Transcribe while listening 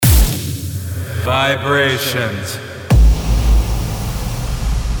Vibrations.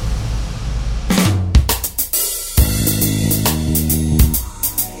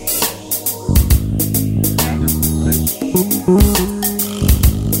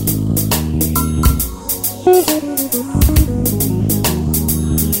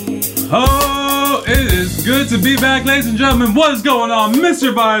 Oh, it is good to be back, ladies and gentlemen. What is going on?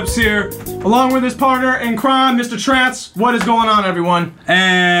 Mr. Vibes here, along with his partner in crime, Mr. Trance. What is going on, everyone?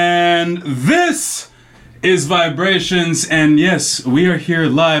 and this is Vibrations. And yes, we are here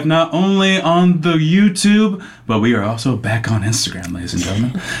live, not only on the YouTube, but we are also back on Instagram, ladies and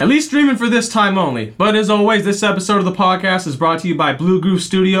gentlemen. At least streaming for this time only. But as always, this episode of the podcast is brought to you by Blue Groove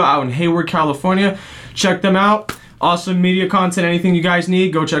Studio out in Hayward, California. Check them out. Awesome media content, anything you guys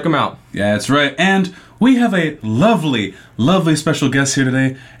need, go check them out. Yeah, that's right. And we have a lovely, lovely special guest here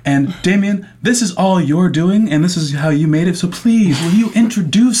today. And Damien, this is all you're doing, and this is how you made it. So please, will you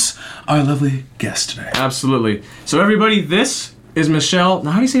introduce our lovely guest today? Absolutely. So everybody, this is Michelle. Now,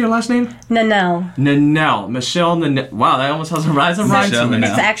 how do you say your last name? Nanelle. Nanelle. Michelle Nanelle. Wow, that almost has a rhyme to Michelle it. Nanelle.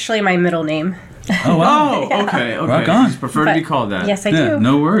 It's actually my middle name. Oh, wow. Oh, okay. Rock on. Just prefer to be called that. Yes, I Yeah, do.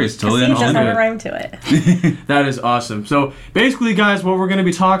 no worries. Totally It does have a understand. rhyme to it. That is awesome. So basically, guys, what we're going to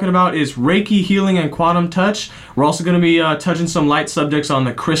be talking about is Reiki healing and quantum touch. We're also going to be touching some light subjects on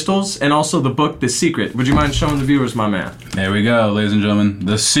the crystals and also the book The Secret. Would you mind showing the viewers, my man? There we go, ladies and gentlemen.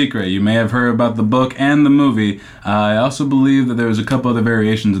 The Secret. You may have heard about the book and the movie. I also believe that there's a couple other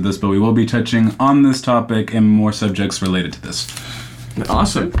variations of this, but we will be touching on this topic and more subjects related to this.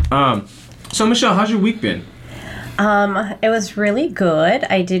 Awesome. So Michelle, how's your week been? It was really good.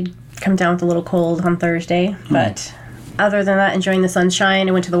 I did come down with a little cold on Thursday, but other than that, enjoying the sunshine.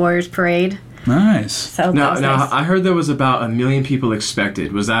 I went to the Warriors Parade. Nice. So that Now, was nice. I heard there was about 1 million people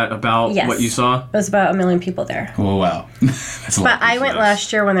expected. Was that about Yes. what you saw? It was about 1 million people there. Oh, wow. That's a lot. But I went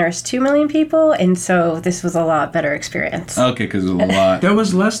last year when there was 2 million people, and so this was a lot better experience. Okay, because there's a lot. There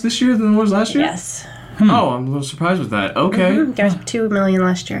was less this year than there was last year? Yes. Oh, I'm a little surprised with that. Okay. There was 2 million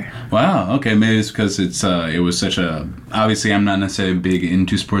last year. Wow. Okay, maybe it's because it was such a. Obviously, I'm not necessarily big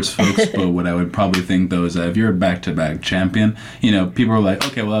into sports, folks. But what I would probably think though is that if you're a back-to-back champion, people are like,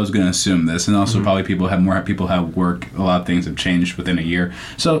 okay, well, I was going to assume this, and also probably more people have work. A lot of things have changed within a year,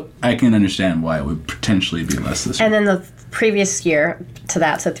 so I can understand why it would potentially be less this year. And then the previous year to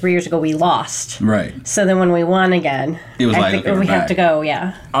that, so 3 years ago, we lost. Right. So then when we won again, It was I like, think okay, we're we have back. to go,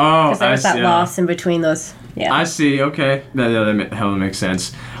 yeah. Oh, Because there was that see. loss in between those. Yeah. I see. Okay, that hell makes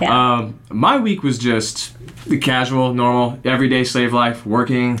sense. Yeah. My week was just the casual, normal, everyday slave life,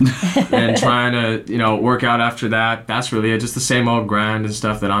 working and trying to, work out after that. That's really it. Just the same old grind and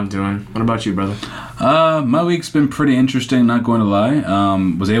stuff that I'm doing. What about you, brother? My week's been pretty interesting, not going to lie.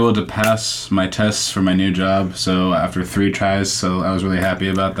 Was able to pass my tests for my new job, so after 3 tries, so I was really happy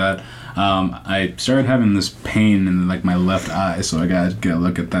about that. I started having this pain in my left eye, so I gotta get a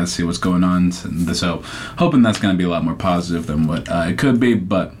look at that, see what's going on. So hoping that's gonna be a lot more positive than what it could be,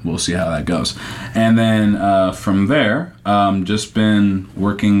 but we'll see how that goes. And then from there, just been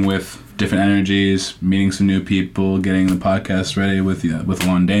working with different energies, meeting some new people, getting the podcast ready with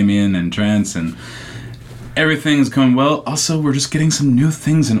Juan Damien and Trance, and everything's going well. Also, we're just getting some new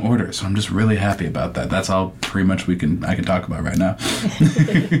things in order, so I'm just really happy about that. That's all pretty much I can talk about right now.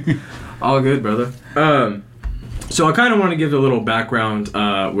 All good, brother. So I kind of want to give a little background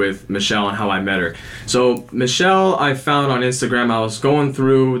with Michelle and how I met her. So Michelle, I found on Instagram. I was going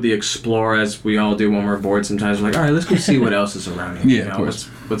through the Explore as we all do when we're bored. Sometimes we're like, all right, let's go see what else is around here. Yeah, of course.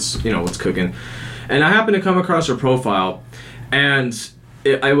 What's cooking. And I happened to come across her profile, and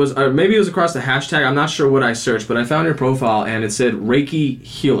maybe it was across the hashtag. I'm not sure what I searched, but I found her profile and it said Reiki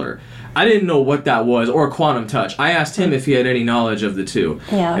healer. I didn't know what that was, or quantum touch. I asked him if he had any knowledge of the two.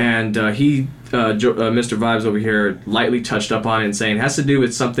 Yeah. And Mr. Vibes over here lightly touched up on it and saying it has to do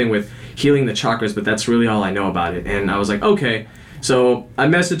with something with healing the chakras, but that's really all I know about it. And I was like, okay. So I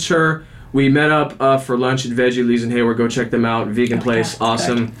messaged her. We met up for lunch at Veggie Lee's in Hayward. Go check them out. Vegan place.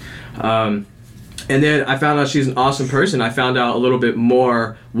 Awesome. And then I found out she's an awesome person. I found out a little bit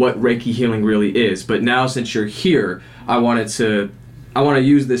more what Reiki healing really is. But now since you're here, I want to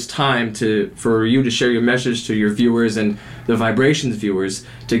use this time for you to share your message to your viewers and the Vibrations viewers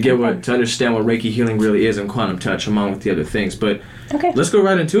to understand what Reiki healing really is and quantum touch, along with the other things. But let's go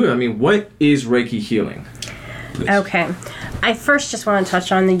right into it. I mean, what is Reiki healing? Please. Okay. I first just want to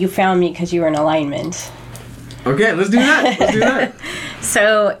touch on that you found me because you were in alignment. Okay, let's do that.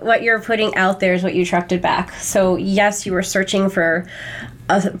 So what you're putting out there is what you attracted back. So yes, you were searching for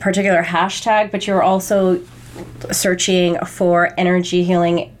a particular hashtag, but you were also searching for energy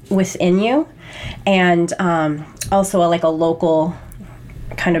healing within you, and also a local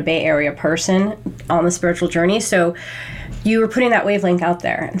kind of Bay Area person on the spiritual journey. So you were putting that wavelength out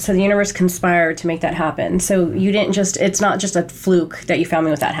there. And so the universe conspired to make that happen. So you didn't just, it's not just a fluke that you found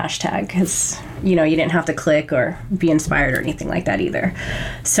me with that hashtag, because, you know, you didn't have to click or be inspired or anything like that either.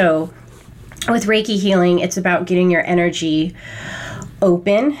 So with Reiki healing, it's about getting your energy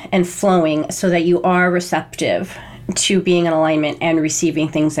open and flowing so that you are receptive to being in alignment and receiving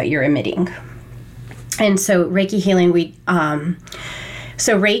things that you're emitting. And so Reiki healing,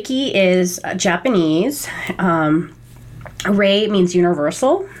 so Reiki is Japanese. Rei means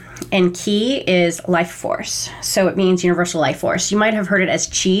universal, and Ki is life force. So it means universal life force. You might have heard it as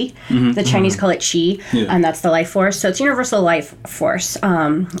Qi. The Chinese call it Qi, and that's the life force. So it's universal life force.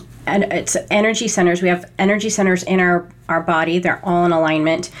 And it's energy centers. We have energy centers in our body. They're all in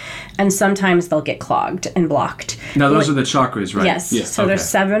alignment, and sometimes they'll get clogged and blocked. Now, those are the chakras, right? Yes. So there's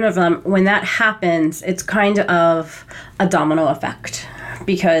 7 of them. When that happens, it's kind of a domino effect,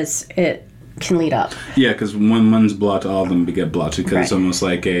 because it can lead up. Yeah, because when one's blocked, all of them get blocked, because it's Right. almost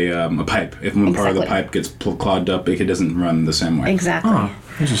like a pipe. If one part of the Exactly. pipe gets clogged up, it doesn't run the same way. Exactly. Oh,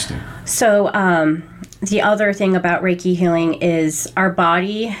 interesting. So the other thing about Reiki healing is our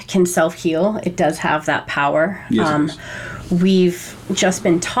body can self-heal. It does have that power. Yes, We've just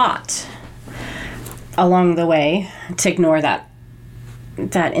been taught along the way to ignore that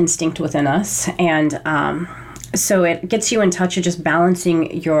instinct within us, and so it gets you in touch with just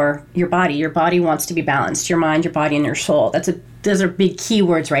balancing your body. Your body wants to be balanced. Your mind, your body, and your soul. Those are big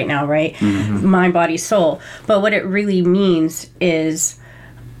keywords right now, right? Mind, body, soul. But what it really means is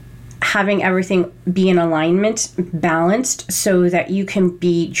having everything be in alignment, balanced, so that you can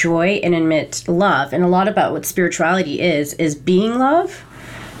be joy and emit love. And a lot about what spirituality is being love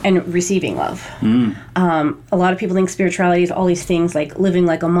and receiving love. A lot of people think spirituality is all these things like living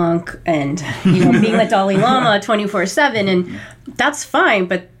like a monk and, you know, being the Dalai Lama 24/7, and that's fine,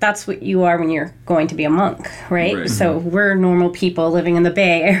 but that's what you are when you're going to be a monk, right? So we're normal people living in the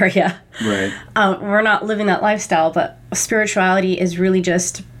Bay Area. Right. We're not living that lifestyle, but spirituality is really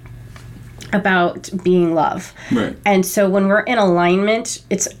just about being love. Right. And so when we're in alignment,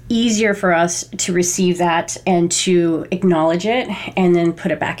 it's easier for us to receive that and to acknowledge it and then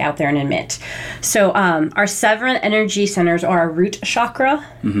put it back out there and emit. So our 7 energy centers are our root chakra,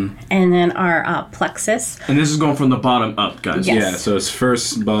 and then our plexus. And this is going from the bottom up, guys. Yes. Yeah, so it's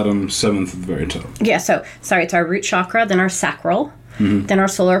first, bottom, 7th, very top. Yeah, so, sorry, it's our root chakra, then our sacral, then our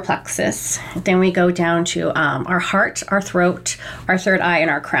solar plexus. Then we go down to our heart, our throat, our third eye,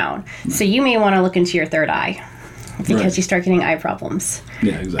 and our crown. So you may want to look into your third eye, because Right. you start getting eye problems.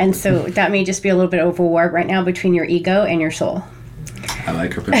 Yeah, exactly. And so that may just be a little bit of a war right now between your ego and your soul. I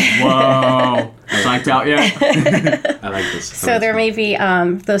like her picture. Whoa. Psyched out yet? I like this. So there may be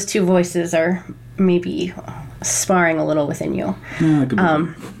those 2 voices are maybe sparring a little within you. Yeah, it could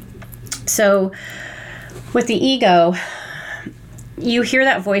be So with the ego, you hear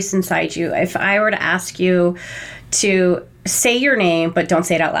that voice inside you. If I were to ask you to say your name, but don't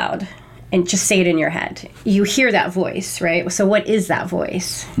say it out loud, and just say it in your head, you hear that voice, right? So what is that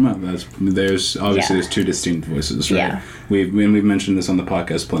voice? Well, there's obviously Yeah. there's 2 distinct voices, right? Yeah. We've mentioned this on the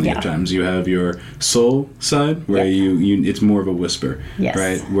podcast plenty Yeah. of times. You have your soul side, where Yeah. you it's more of a whisper, Yes.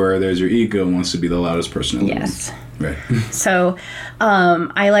 right? Where there's your ego wants to be the loudest person in the room. Yes. Right. So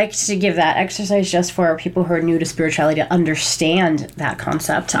I like to give that exercise just for people who are new to spirituality to understand that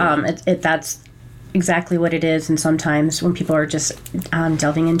concept. That's exactly what it is, and sometimes when people are just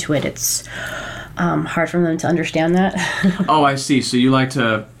delving into it, it's hard for them to understand that. Oh, I see. So you like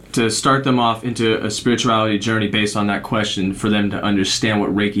to start them off into a spirituality journey based on that question, for them to understand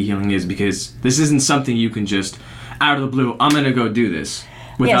what Reiki healing is, because this isn't something you can just, out of the blue, I'm going to go do this,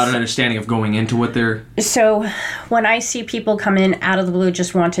 without Yes. an understanding of going into what they're... So when I see people come in out of the blue,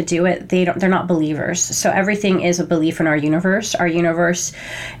 just want to do it, they're not believers. So everything is a belief in our universe. Our universe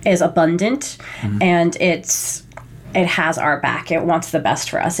is abundant, and it has our back. It wants the best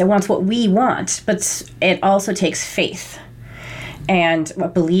for us. It wants what we want, but it also takes faith and a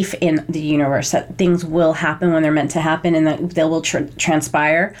belief in the universe that things will happen when they're meant to happen, and that they will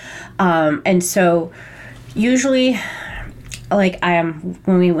transpire. And so usually, like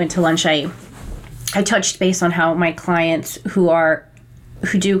when we went to lunch, I touched base on how my clients who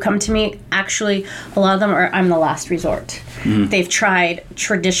do come to me, actually a lot of them are, I'm the last resort. They've tried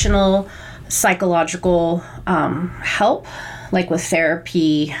traditional psychological help, like with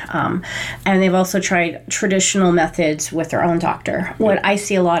therapy, and they've also tried traditional methods with their own doctor. What I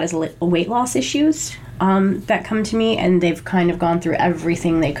see a lot is weight loss issues that come to me, and they've kind of gone through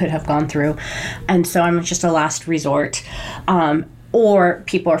everything they could have gone through, and so I'm just a last resort. Or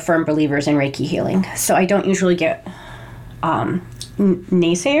people are firm believers in Reiki healing. So I don't usually get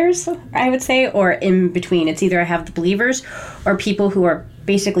naysayers, I would say, or in between. It's either I have the believers or people who are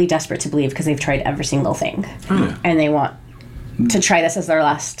basically desperate to believe because they've tried every single thing. And they want to try this as their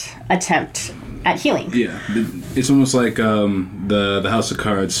last attempt at healing. Yeah, it's almost like the house of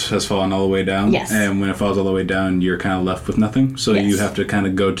cards has fallen all the way down. Yes. And when it falls all the way down, you're kind of left with nothing. So Yes. you have to kind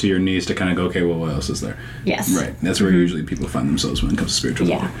of go to your knees to kind of go, okay, well, what else is there? Yes. Right. That's where usually people find themselves when it comes to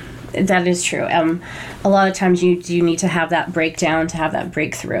spirituality. Yeah, that is true. A lot of times you need to have that breakdown to have that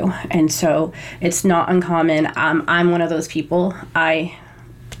breakthrough. And so it's not uncommon. I'm one of those people. I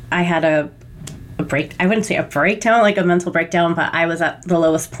had a break. I wouldn't say a breakdown, like a mental breakdown, but I was at the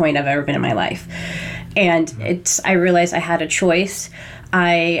lowest point I've ever been in my life. And I realized I had a choice.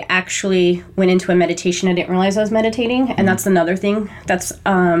 I actually went into a meditation. I didn't realize I was meditating. And that's another thing. That's,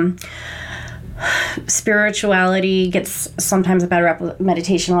 spirituality gets sometimes a bad rep with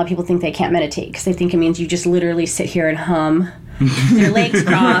meditation. A lot of people think they can't meditate because they think it means you just literally sit here and hum, your legs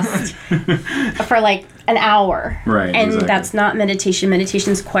crossed for like an hour. Right, And exactly. that's not meditation.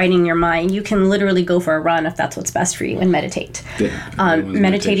 Meditation is quieting your mind. You can literally go for a run if that's what's best for you and meditate. Yeah,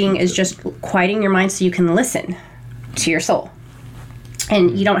 Meditating is just quieting your mind so you can listen to your soul.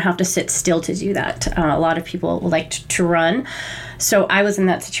 And you don't have to sit still to do that. A lot of people like to run. So I was in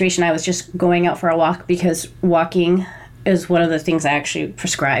that situation. I was just going out for a walk because walking is one of the things I actually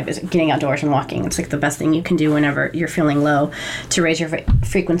prescribe is getting outdoors and walking. It's like the best thing you can do whenever you're feeling low to raise your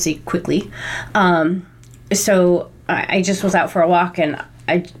frequency quickly. So I just was out for a walk and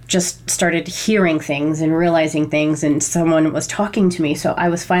I just started hearing things and realizing things and someone was talking to me. So I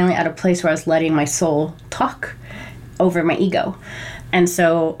was finally at a place where I was letting my soul talk over my ego. And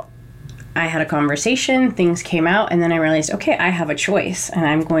so I had a conversation, things came out, and then I realized, okay, I have a choice, and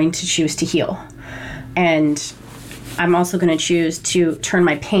I'm going to choose to heal. And I'm also going to choose to turn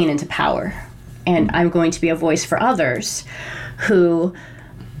my pain into power. And I'm going to be a voice for others who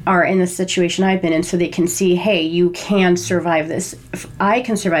are in the situation I've been in so they can see, hey, you can survive this. If I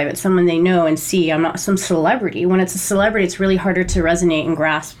can survive it, someone they know and see, I'm not some celebrity. When it's a celebrity, it's really harder to resonate and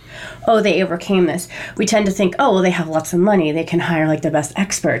grasp, oh, they overcame this. We tend to think, oh, well, they have lots of money. They can hire like the best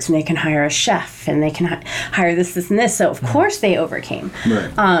experts and they can hire a chef and they can hire this, and this. So of course they overcame.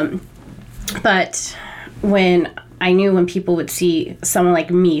 Right. But when I knew when people would see someone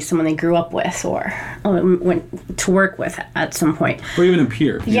like me, someone they grew up with or went to work with at some point. Or even a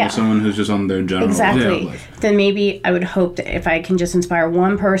peer. You Yeah. know, someone who's just on their general Exactly. life. Then maybe I would hope that if I can just inspire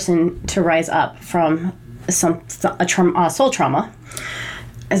one person to rise up from a soul trauma,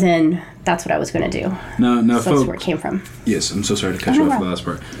 then that's what I was going to do. Now, So that's folks, where it came from. yes, I'm so sorry to cut you off for the last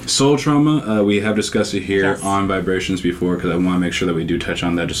part. Soul trauma, we have discussed it here Yes. on Vibrations before because I want to make sure that we do touch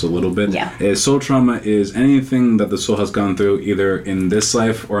on that just a little bit. Yeah. Soul trauma is anything that the soul has gone through either in this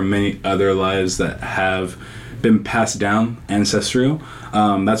life or many other lives that have been passed down ancestral.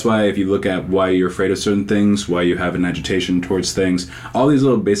 That's why if you look at why you're afraid of certain things, why you have an agitation towards things, all these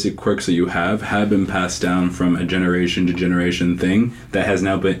little basic quirks that you have been passed down from a generation to generation thing that has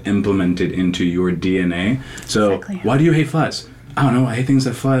now been implemented into your DNA. So Exactly. why do you hate flies? I don't know. I hate things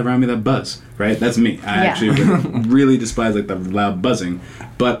that fly around me that buzz, right? That's me. I Yeah. actually really despise like the loud buzzing.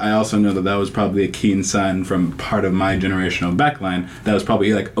 But I also know that that was probably a keen sign from part of my generational backline that was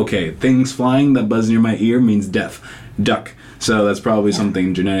probably like, okay, things flying that buzz near my ear means death. Duck. So that's probably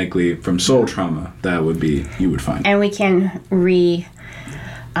something genetically from soul trauma that would be, you would find. And we can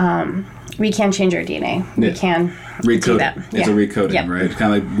change our DNA. We Yeah. can do Recoding. that. It's a recoding, Yep. right? It's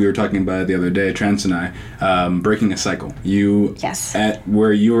kind of like we were talking about it the other day, Trance and I, breaking a cycle. You, Yes. at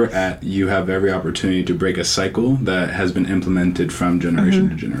where you're at, you have every opportunity to break a cycle that has been implemented from generation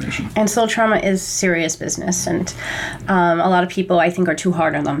to generation. And soul trauma is serious business, and a lot of people I think are too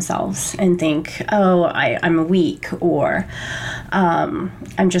hard on themselves and think, oh, I'm weak, or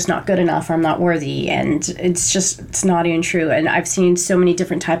I'm just not good enough, or I'm not worthy, and it's not even true. And I've seen so many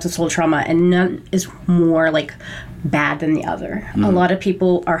different types of soul trauma, and none is more like bad than the other. A lot of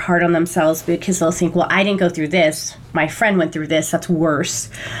people are hard on themselves because they'll think, well, I didn't go through this, my friend went through this, that's worse.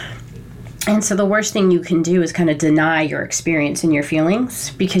 And so the worst thing you can do is kind of deny your experience and your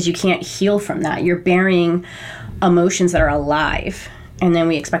feelings because you can't heal from that. You're burying emotions that are alive, and then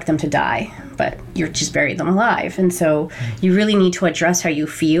we expect them to die, but you're just buried them alive. And so you really need to address how you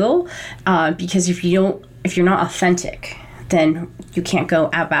feel, because if you're not authentic, then you can't go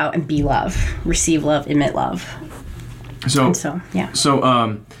about and be love, receive love, emit love. So yeah.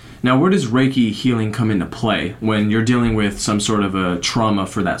 So, now where does Reiki healing come into play when you're dealing with some sort of a trauma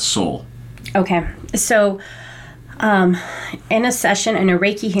for that soul? Okay, so In a session, in a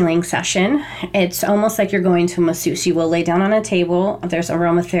Reiki healing session, it's almost like you're going to a masseuse. You will lay down on a table. There's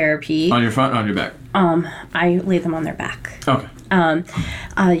aromatherapy. On your front or on your back? I lay them on their back. Okay.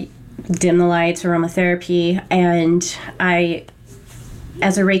 Dim the lights, aromatherapy, and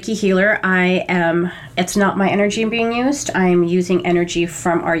as a Reiki healer, it's not my energy being used. I'm using energy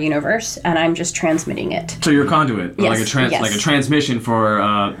from our universe, and I'm just transmitting it. So you're a conduit, Yes, like a transmission for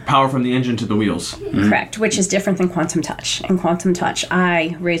power from the engine to the wheels. Correct, which is different than quantum touch. In quantum touch,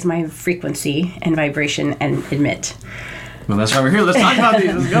 I raise my frequency and vibration and emit. Well, that's why we're here. Let's talk about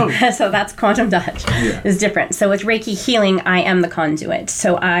these. Let's go. So that's quantum touch. Yeah. Is different. So with Reiki healing, I am the conduit.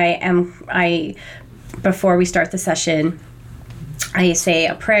 So before we start the session, I say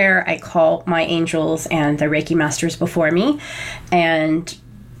a prayer, I call my angels and the Reiki masters before me, and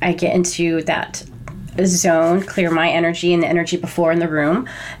I get into that zone, clear my energy and the energy before in the room,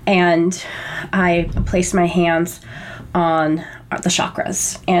 and I place my hands on the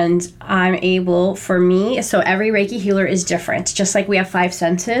chakras, and I'm able, for me, so every Reiki healer is different. Just like we have 5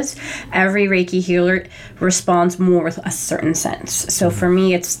 senses, every Reiki healer responds more with a certain sense. So for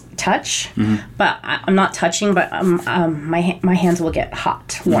me, it's touch, but I'm not touching, but my hands will get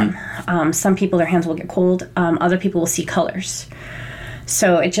hot, warm. Some people, their hands will get cold. Other people will see colors.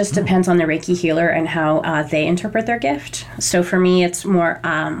 So it just depends on the Reiki healer and how they interpret their gift. So for me, it's more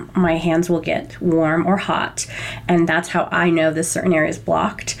my hands will get warm or hot, and that's how I know this certain area is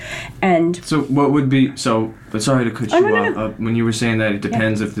blocked. And so what would be but sorry to cut you off. No. When you were saying that it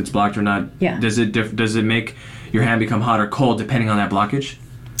depends if it's blocked or not. Yeah. Does it make your hand become hot or cold depending on that blockage?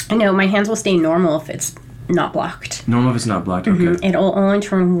 No, my hands will stay normal if it's not blocked. Normal if it's not blocked. Okay. It'll only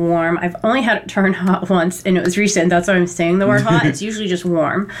turn warm. I've only had it turn hot once, and it was recent. That's why I'm saying the word hot. It's usually just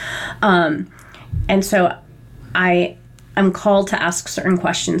warm. And so I'm called to ask certain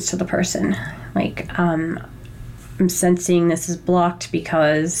questions to the person. Like, I'm sensing this is blocked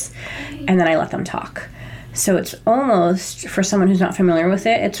because, and then I let them talk. So it's almost, for someone who's not familiar with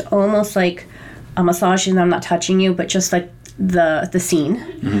it, it's almost like a massage, and I'm not touching you, but just like the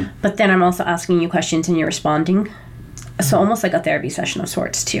scene. But then I'm also asking you questions and you're responding. So almost like a therapy session of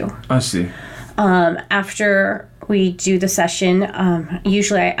sorts too. I see. After we do the session,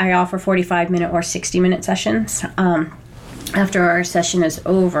 usually I offer 45-minute or 60-minute sessions. After our session is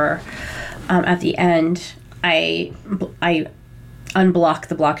over, at the end, I unblock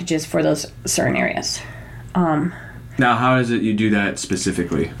the blockages for those certain areas. Now, how is it you do that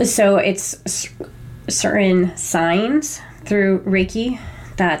specifically? So it's certain signs through Reiki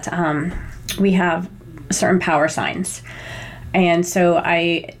that we have certain power signs. And so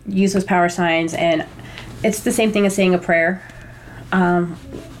I use those power signs, and it's the same thing as saying a prayer,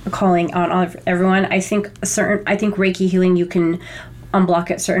 calling on everyone. I think Reiki healing, you can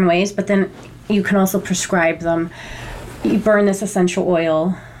unblock it certain ways, but then you can also prescribe them. You burn this essential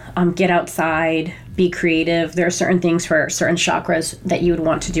oil, get outside, be creative. There are certain things for certain chakras that you would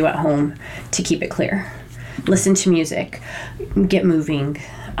want to do at home to keep it clear. Listen to music, get moving,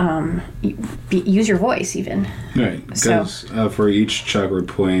 use your voice even. Right, because for each chakra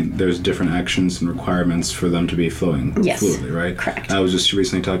point, there's different actions and requirements for them to be flowing fluidly, right? Correct. I was just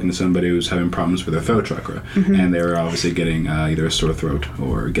recently talking to somebody who's having problems with their throat chakra, and they were obviously getting either a sore throat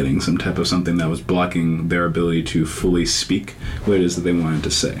or getting some type of something that was blocking their ability to fully speak what it is that they wanted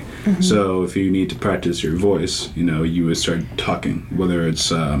to say. So if you need to practice your voice, you would start talking, whether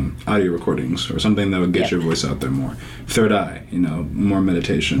it's audio recordings or something that would get your voice out there more. Third eye, more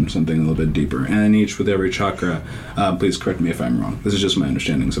meditation, something a little bit deeper. And each with every chakra, please correct me if I'm wrong. This is just my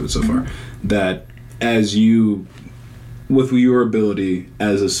understandings of it so far. That as you, with your ability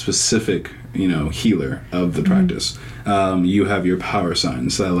as a specific, healer of the practice, you have your power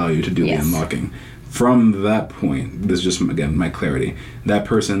signs that allow you to do the unlocking. From that point, this is just, again, my clarity, that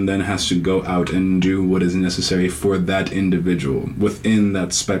person then has to go out and do what is necessary for that individual within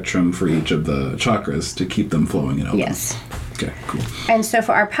that spectrum for each of the chakras to keep them flowing and open. Yes. Okay, cool. And so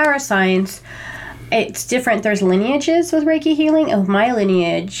for our power signs, it's different. There's lineages with Reiki healing. Of my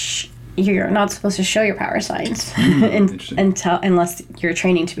lineage, you're not supposed to show your power signs unless you're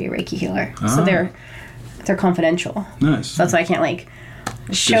training to be a Reiki healer. So they're confidential. Nice. So that's why I can't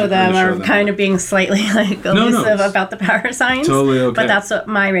show them, or kind of being slightly elusive about the power signs. Totally okay. But that's what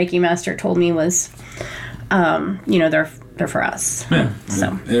my Reiki master told me was, they're for us. Yeah.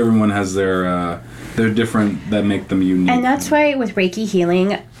 So everyone has their different that make them unique. And that's why with Reiki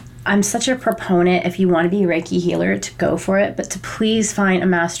healing, I'm such a proponent, if you want to be a Reiki healer, to go for it, but to please find a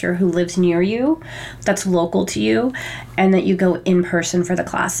master who lives near you, that's local to you, and that you go in person for the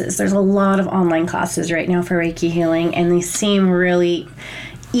classes. There's a lot of online classes right now for Reiki healing, and they seem really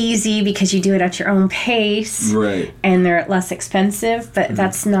easy because you do it at your own pace. Right. And they're less expensive, but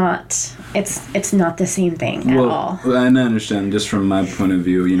that's not, it's not the same thing at all. And I understand, just from my point of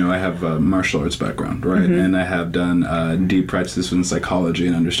view, I have a martial arts background, right? And I have done deep practices in psychology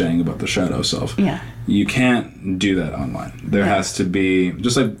and understanding about the shadow self. Yeah. You can't do that online. There has to be,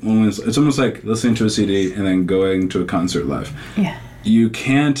 just like, it's almost like listening to a CD and then going to a concert live. Yeah. You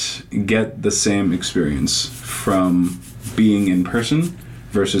can't get the same experience from being in person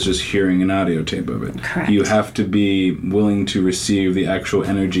versus just hearing an audio tape of it. Correct. You have to be willing to receive the actual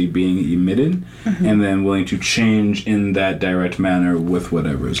energy being emitted and then willing to change in that direct manner with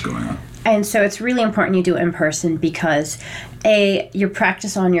whatever is going on. And so it's really important you do it in person because, you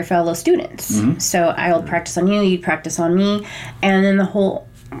practice on your fellow students. So I'll practice on you, you practice on me, and then the whole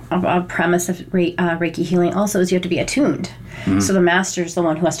premise of Reiki healing also is you have to be attuned. So the master is the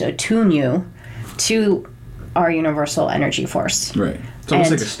one who has to attune you to our universal energy force. Right. It's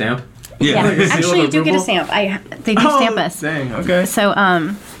almost like a stamp. Yeah, Like a seal actually, you of do get a approval? stamp. They do stamp us. Dang, okay. So,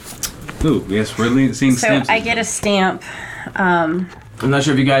 Ooh, yes, we're seeing so stamps. I get a stamp. I'm not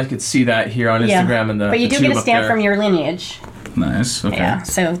sure if you guys could see that here on Yeah, Instagram and the but you the do get tube a up stamp there. from your lineage. Nice, okay. Yeah,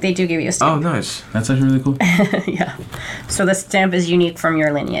 so they do give you a Oh, stamp. nice. That's actually really cool. Yeah. So the stamp is unique from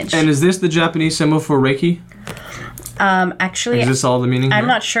your lineage. And is this the Japanese symbol for Reiki? Actually, Is this all the meaning? I'm here?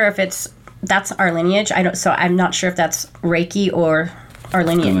 not sure if that's our lineage. So I'm not sure if that's Reiki or our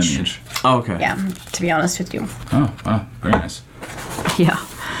The lineage. lineage. Oh, okay. Yeah, to be honest with you. Oh, wow, very nice. Yeah.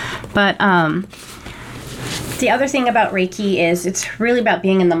 But the other thing about Reiki is it's really about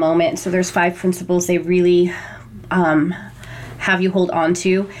being in the moment. So there's 5 principles they really have you hold on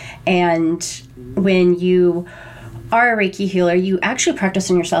to. And when you are a Reiki healer, you actually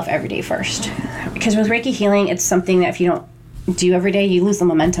practice on yourself every day first. Because with Reiki healing, it's something that if you don't do every day, you lose the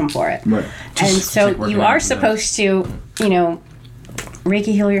momentum for it. Right. And so like working you out, are yeah. supposed to,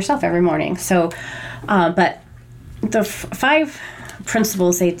 Reiki heal yourself every morning. So, but the 5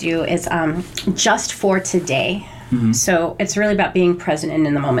 principles they do is just for today. So it's really about being present and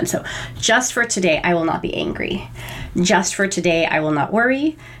in the moment. So just for today, I will not be angry. Just for today, I will not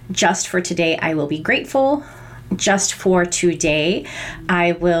worry. Just for today, I will be grateful. Just for today,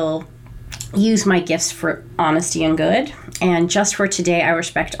 I will use my gifts for honesty and good. And just for today, I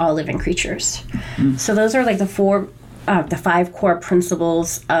respect all living creatures. So those are like the 5 core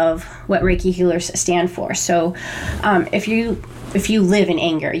principles of what Reiki healers stand for. So if you live in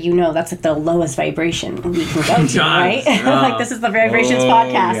anger, that's like the lowest vibration we can go to, right? Like this is the vibrations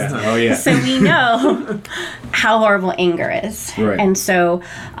podcast. Yeah. Oh, yeah. So we know how horrible anger is. Right. And so,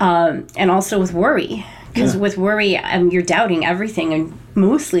 and also with worry. Because with worry, you're doubting everything, and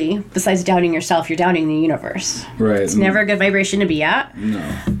mostly, besides doubting yourself, you're doubting the universe. Right. It's never a good vibration to be at. No.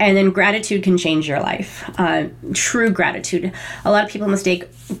 And then gratitude can change your life. True gratitude. A lot of people mistake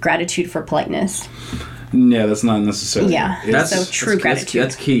gratitude for politeness. Yeah, that's not necessarily. Yeah. It's- So true gratitude.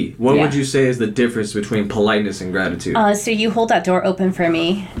 That's key. What Yeah. would you say is the difference between politeness and gratitude? So you hold that door open for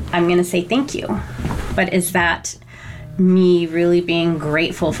me, I'm going to say thank you. But is that me really being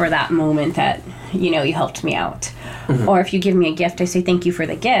grateful for that moment that, you helped me out? Or if you give me a gift, I say thank you for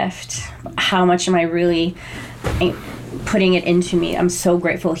the gift. How much am I really putting it into me? I'm so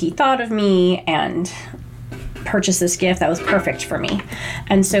grateful he thought of me and purchased this gift that was perfect for me.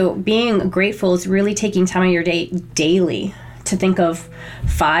 And so being grateful is really taking time of your day daily to think of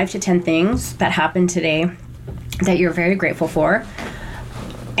 5 to 10 things that happened today that you're very grateful for,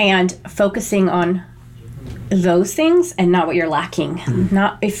 and focusing on those things and not what you're lacking.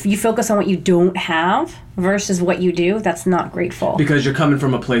 Not if you focus on what you don't have versus what you do, that's not grateful. Because you're coming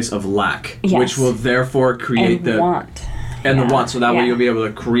from a place of lack, Yes. which will therefore create and want. the Yeah. want. So that way Yeah. you'll be able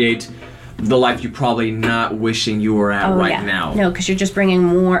to create the life you're probably not wishing you were at now. No, because you're just bringing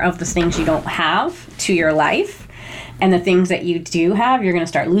more of the things you don't have to your life, and the things that you do have, you're going to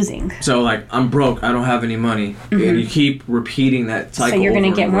start losing. So like, I'm broke, I don't have any money, and you keep repeating that cycle. So you're going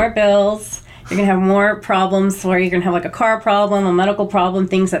over to get and more over. bills. You're going to have more problems where you're going to have like a car problem, a medical problem,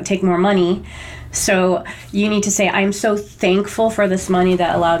 things that take more money. So you need to say, I'm so thankful for this money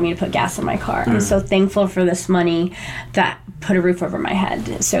that allowed me to put gas in my car. I'm so thankful for this money that put a roof over my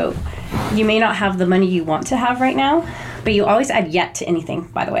head. So you may not have the money you want to have right now, but you always add yet to anything,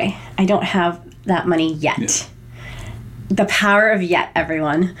 by the way. I don't have that money yet. Yeah. The power of yet,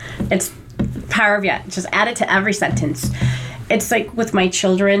 everyone. It's power of yet. Just add it to every sentence. It's like with my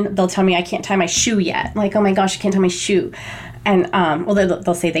children, they'll tell me I can't tie my shoe yet. Like, oh my gosh, I can't tie my shoe. And,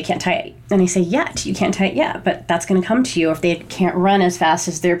 they'll say they can't tie it. And I say, yet, you can't tie it yet. But that's going to come to you if they can't run as fast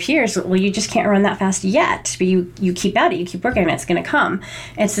as their peers. Well, you just can't run that fast yet. But you keep at it, you keep working on it, it's going to come.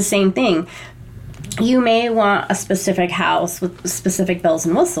 It's the same thing. you may want a specific house with specific bells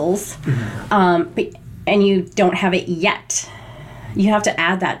and whistles, and you don't have it yet. You have to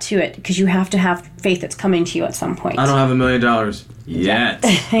add that to it because you have to have faith that's coming to you at some point. I don't have $1 million yet.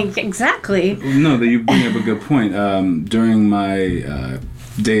 Exactly. No, that you bring up a good point. During my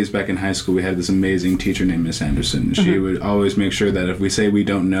days back in high school, we had this amazing teacher named Miss Anderson. She would always make sure that if we say we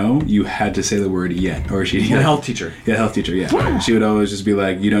don't know, you had to say the word yet. Or she The health teacher. Yeah, health teacher, yeah. She would always just be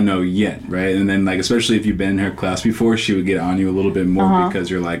like, you don't know yet, right? And then, like, especially if you've been in her class before, she would get on you a little bit more because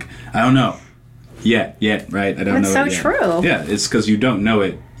you're like, I don't know. Yet, right? I don't know That's it so yet. true. Yeah, it's because you don't know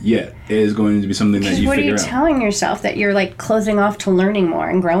it yet. It is going to be something that you What are figure you out. telling yourself? That you're like closing off to learning more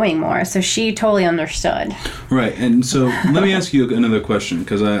and growing more. So she totally understood. Right, and so let me ask you another question,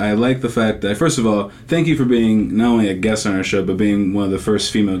 because I like the fact that, first of all, thank you for being not only a guest on our show, but being one of the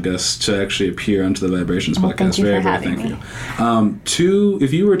first female guests to actually appear onto the Vibrations podcast. Thank you very, for very having thank me. you. Two,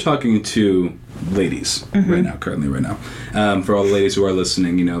 if you were talking to ladies currently right now, for all the ladies who are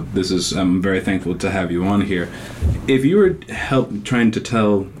listening, you know, I'm very thankful to have you on here. If you were trying to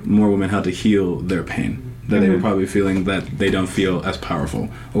tell more women how to heal their pain, that they were probably feeling that they don't feel as powerful,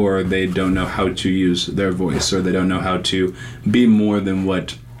 or they don't know how to use their voice, or they don't know how to be more than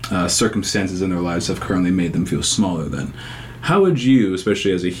what circumstances in their lives have currently made them feel smaller than. How would you,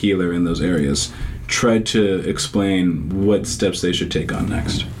 especially as a healer in those areas, try to explain what steps they should take on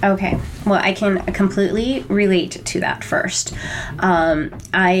next? Okay. Well, I can completely relate to that first.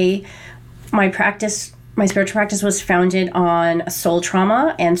 My spiritual practice was founded on soul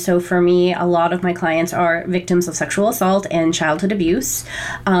trauma, and so for me, a lot of my clients are victims of sexual assault and childhood abuse.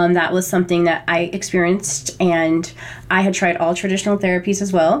 That was something that I experienced, and I had tried all traditional therapies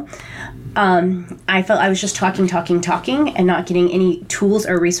as well. I felt I was just talking, and not getting any tools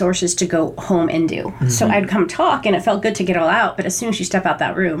or resources to go home and do. So I'd come talk, and it felt good to get it all out, but as soon as you step out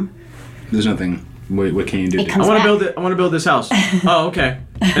that room, There's nothing. What can you do? It comes- I want to build this house. Oh, okay.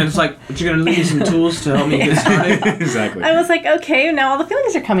 And it's like, but you're gonna leave me some tools to help me get started. Exactly. I was like, okay, now all the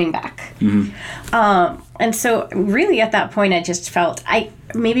feelings are coming back. And so really at that point, I just felt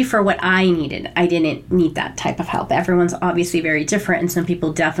maybe for what I needed, I didn't need that type of help. Everyone's obviously very different, and some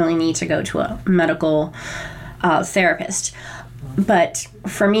people definitely need to go to a medical therapist. But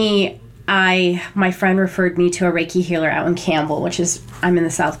for me, my friend referred me to a Reiki healer out in Campbell, I'm in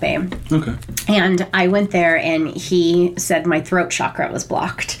the South Bay. Okay. And I went there, and he said my throat chakra was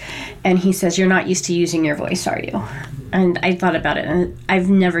blocked. And he says, you're not used to using your voice, are you? And I thought about it, and I've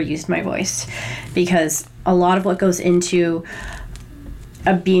never used my voice because a lot of what goes into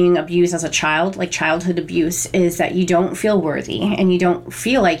being abused as a child, like childhood abuse, is that you don't feel worthy and you don't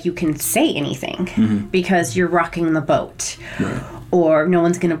feel like you can say anything because you're rocking the boat. Right. Or no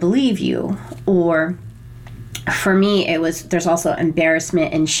one's going to believe you, or for me, there's also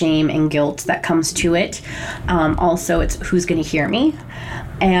embarrassment and shame and guilt that comes to it. Also, it's who's going to hear me.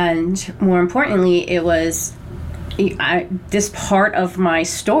 And more importantly, it was this part of my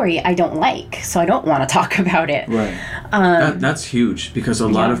story I don't like, so I don't want to talk about it. Right. That's huge, because a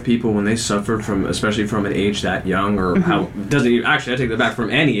lot of people, when they suffer from, especially from an age that young, or I take that back, from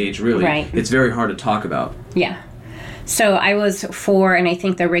any age really, Right. it's very hard to talk about. Yeah. So I was 4, and I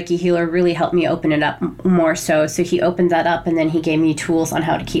think the Reiki healer really helped me open it up more so. So he opened that up, and then he gave me tools on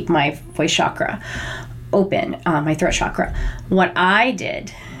how to keep my voice chakra open, my throat chakra. What I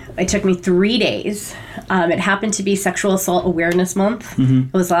did, it took me 3 days. It happened to be Sexual Assault Awareness Month.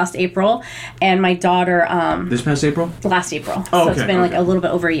 It was last April, and my daughter... This past April? Last April. Oh, so okay, it's been like a little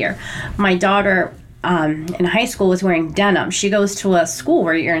bit over a year. My daughter... in high school was wearing denim. She goes to a school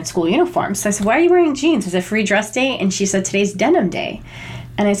where you're in school uniform. So I said, why are you wearing jeans? Is it free dress day? And she said, today's denim day.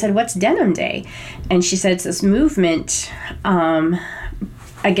 And I said, what's denim day? And she said, it's this movement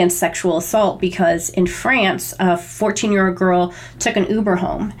against sexual assault, because in France, a 14-year-old girl took an Uber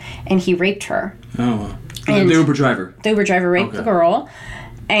home and he raped her. Oh, wow. And The Uber driver. The Uber driver raped the girl,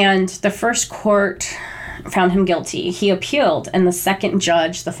 and the first court found him guilty. He appealed, and the second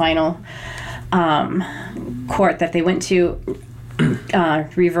judge, the final court that they went to,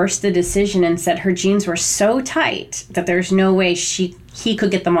 reversed the decision and said her jeans were so tight that there's no way he could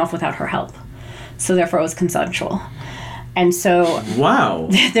get them off without her help. So therefore it was consensual. And so Wow.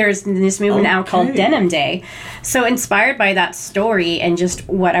 there's this movement now called Okay. Denim Day. So inspired by that story and just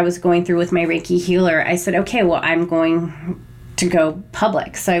what I was going through with my Reiki healer, I said, okay, well, I'm going to go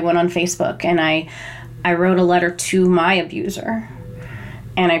public. So I went on Facebook, and I wrote a letter to my abuser,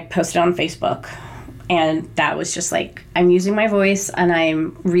 and I posted on Facebook. And that was just like, I'm using my voice and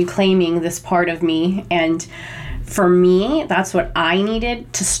I'm reclaiming this part of me. And for me, that's what I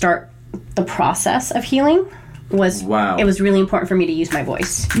needed to start the process of healing. was Wow. it was really important for me to use my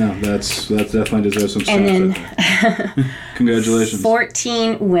voice. No, that definitely deserves some And stats. then Congratulations.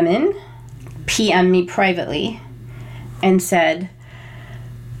 14 women PM me privately and said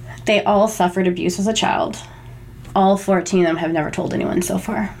they all suffered abuse as a child. All 14 of them have never told anyone so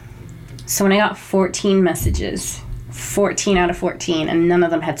far. So when I got 14 messages, 14 out of 14, and none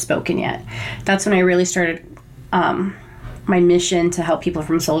of them had spoken yet, that's when I really started my mission to help people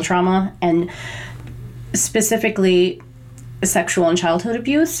from soul trauma, and specifically sexual and childhood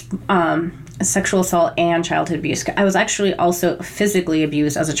abuse, sexual assault and childhood abuse. I was actually also physically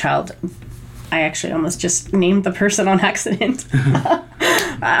abused as a child. I actually almost just named the person on accident.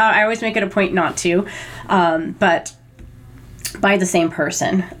 I always make it a point not to, but by the same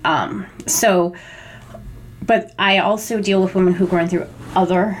person. But I also deal with women who are going through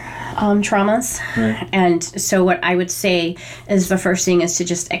other traumas. Right. And so what I would say is the first thing is to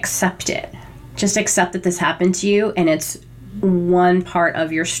just accept it. Just accept that this happened to you, and it's one part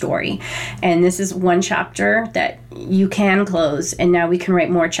of your story. And this is one chapter that you can close, and now we can write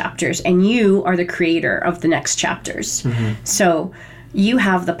more chapters, and you are the creator of the next chapters. So you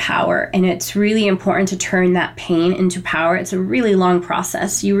have the power, and it's really important to turn that pain into power. It's a really long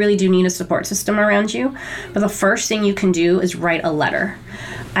process. You really do need a support system around you. But the first thing you can do is write a letter.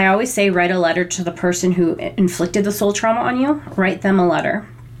 I always say write a letter to the person who inflicted the soul trauma on you. Write them a letter.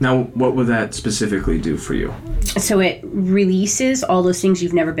 Now, what would that specifically do for you? So it releases all those things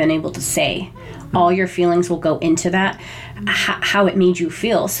you've never been able to say. All your feelings will go into that, how it made you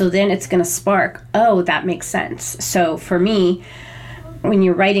feel. So then it's going to spark, oh, that makes sense. So for me, when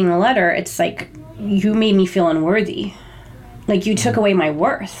you're writing the letter, it's like, you made me feel unworthy. Like, you took away my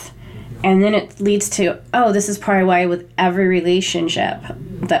worth. And then it leads to, oh, this is probably why with every relationship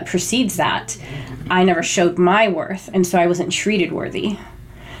that precedes that, I never showed my worth, and so I wasn't treated worthy.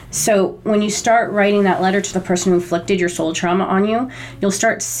 So when you start writing that letter to the person who inflicted your soul trauma on you, you'll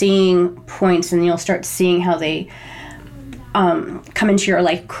start seeing points, and you'll start seeing how they come into your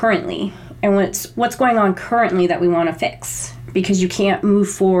life currently, and what's going on currently that we want to fix. Because you can't move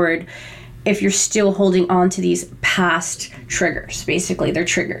forward if you're still holding on to these past triggers. Basically, they're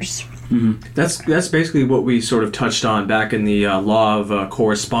triggers. That's basically what we sort of touched on back in the law of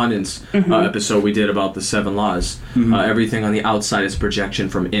correspondence episode we did about the 7 laws. Everything on the outside is projection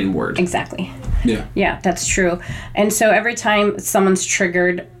from inward. Exactly. Yeah. Yeah, that's true. And so every time someone's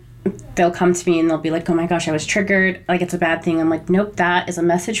triggered, they'll come to me and they'll be like, oh my gosh, I was triggered. Like, it's a bad thing. I'm like, nope, that is a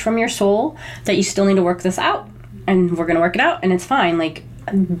message from your soul that you still need to work this out. And we're going to work it out, and it's fine. Like,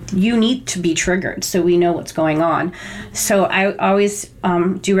 you need to be triggered so we know what's going on. So I always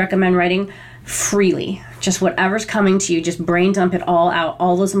do recommend writing freely. Just whatever's coming to you, just brain dump it all out,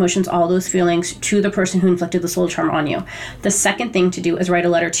 all those emotions, all those feelings, to the person who inflicted the soul trauma on you. The second thing to do is write a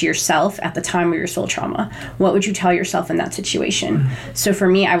letter to yourself at the time of your soul trauma. What would you tell yourself in that situation? So for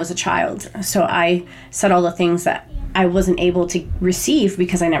me, I was a child. So I said all the things that I wasn't able to receive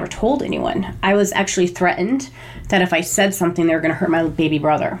because I never told anyone. I was actually threatened that if I said something, they were going to hurt my baby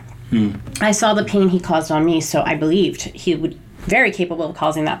brother. I saw the pain he caused on me, so I believed he would very capable of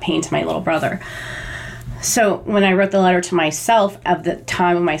causing that pain to my little brother. So when I wrote the letter to myself at the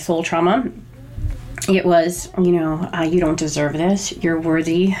time of my soul trauma, it was, you don't deserve this. You're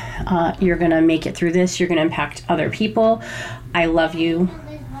worthy. You're going to make it through this. You're going to impact other people. I love you.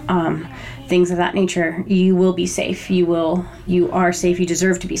 Things of that nature. You will be safe. You are safe. You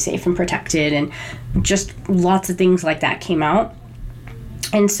deserve to be safe and protected. And just lots of things like that came out.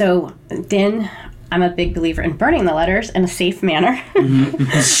 And so then I'm a big believer in burning the letters in a safe manner.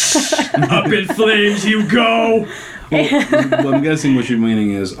 Up in flames you go! Well, I'm guessing what you're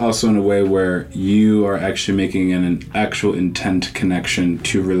meaning is also in a way where you are actually making an actual intent connection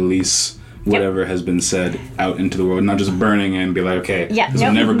to release whatever has been said out into the world, not just burning it and be like, okay, this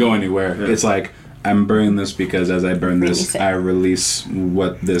will never go anywhere. Yeah. It's like, I'm burning this because as I burn this, I release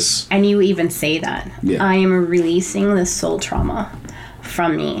what this... And you even say that. Yeah. I am releasing this soul trauma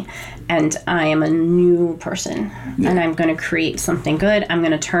from me, and I am a new person, and I'm going to create something good. I'm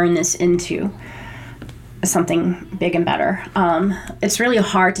going to turn this into something big and better. It's really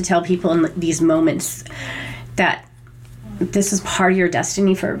hard to tell people in these moments that this is part of your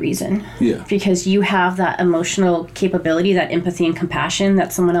destiny for a reason. Yeah. Because you have that emotional capability, that empathy and compassion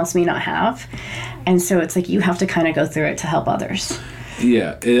that someone else may not have. And so it's like you have to kind of go through it to help others.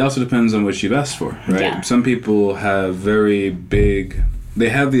 Yeah. It also depends on what you've asked for, right? Yeah. Some people have they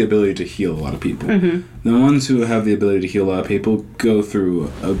have the ability to heal a lot of people. The ones who have the ability to heal a lot of people go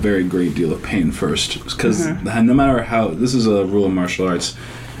through a very great deal of pain first. Because no matter how, this is a rule of martial arts,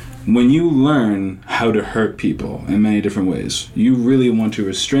 when you learn how to hurt people in many different ways, you really want to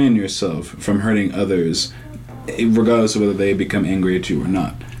restrain yourself from hurting others regardless of whether they become angry at you or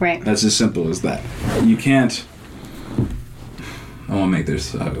not. Right. That's as simple as that. You can't... I want to make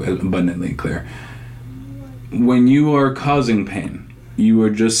this abundantly clear. When you are causing pain, you are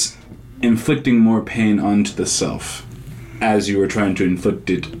just inflicting more pain onto the self as you are trying to inflict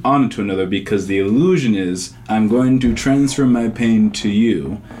it onto another, because the illusion is, I'm going to transfer my pain to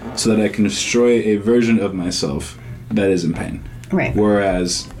you so that I can destroy a version of myself that is in pain. Right.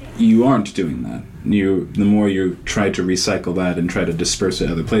 Whereas you aren't doing that. The more you try to recycle that and try to disperse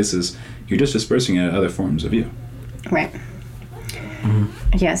it other places, you're just dispersing it at other forms of you. Right.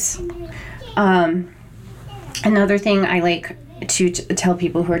 Yes. Another thing I like to tell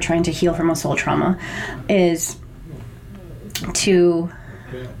people who are trying to heal from a soul trauma is to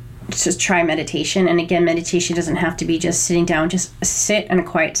just try meditation. And again, meditation doesn't have to be just sitting down. Just sit in a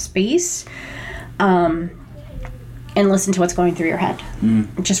quiet space and listen to what's going through your head.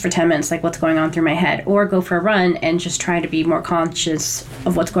 Just for 10 minutes, like what's going on through my head. Or go for a run and just try to be more conscious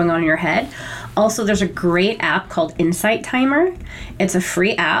of what's going on in your head. Also, there's a great app called Insight Timer. It's a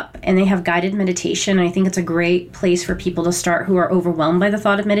free app, and they have guided meditation. I think it's a great place for people to start who are overwhelmed by the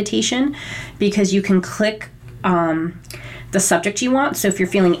thought of meditation, because you can click the subject you want. So if you're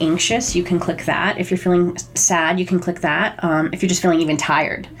feeling anxious, you can click that. If you're feeling sad, you can click that. If you're just feeling even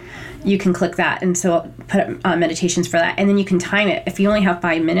tired, you can click that. And so put meditations for that. And then you can time it. If you only have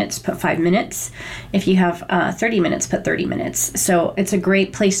 5 minutes, put 5 minutes. If you have 30 minutes, put 30 minutes. So it's a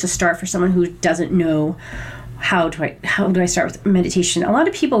great place to start for someone who doesn't know how do I start with meditation. A lot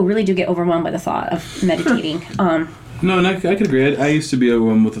of people really do get overwhelmed by the thought of meditating. No, and I could agree. I used to be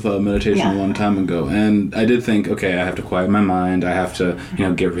overwhelmed with the thought of meditation a long time ago, and I did think, okay, I have to quiet my mind. I have to,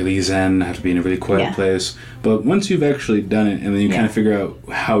 get really zen. I have to be in a really quiet place. But once you've actually done it, and then you kind of figure out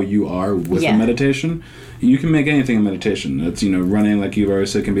how you are with the meditation, you can make anything a meditation. It's running, like you've already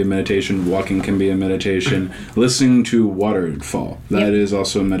said, can be a meditation. Walking can be a meditation. Listening to water fall, that is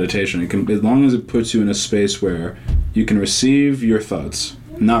also a meditation. It can, as long as it puts you in a space where you can receive your thoughts,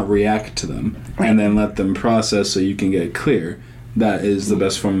 not react to them, and then let them process so you can get clear. That is the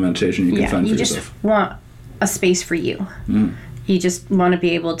best form of meditation you can find for yourself. You just want a space for you. You just want to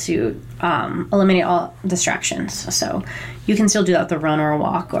be able to eliminate all distractions. So you can still do that with a run or a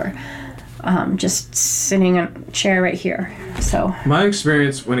walk, or just sitting in a chair right here. So my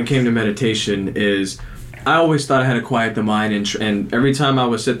experience when it came to meditation is I always thought I had to quiet the mind, and every time I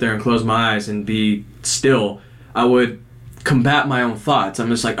would sit there and close my eyes and be still, I would combat my own thoughts. I'm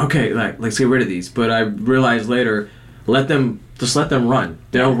just like, okay, let's get rid of these. But I realized later, let them run.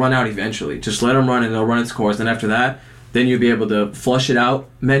 They'll run out eventually. Just let them run, and they'll run its course. And after that, then you'll be able to flush it out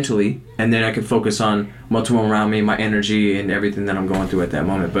mentally, and then I can focus on what's going around me, my energy, and everything that I'm going through at that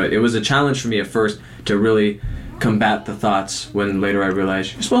moment. But it was a challenge for me at first to really combat the thoughts, when later I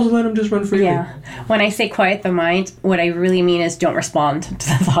realized you're supposed to let them just run freely. Yeah. When I say quiet the mind, what I really mean is don't respond to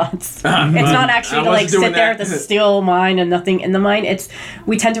the thoughts. It's not actually to sit there with a still mind and nothing in the mind.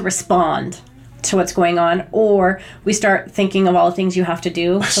 We tend to respond to what's going on, or we start thinking of all the things you have to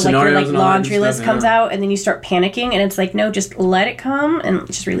do. So your laundry list comes out, and then you start panicking, and it's like, no, just let it come and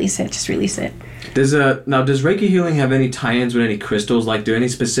just release it. Just release it. Does Reiki healing have any tie-ins with any crystals? Like, do any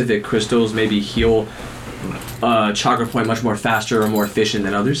specific crystals maybe heal chakra point much more faster or more efficient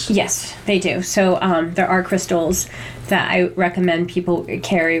than others? Yes, they do. So there are crystals that I recommend people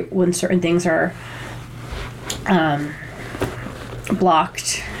carry when certain things are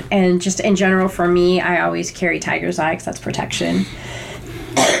blocked. And just in general, for me, I always carry Tiger's Eye because that's protection.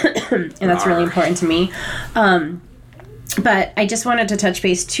 And that's really important to me. But I just wanted to touch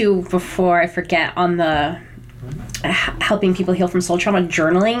base, too, before I forget, on the helping people heal from soul trauma.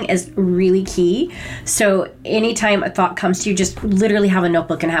 Journaling is really key. So anytime a thought comes to you, just literally have a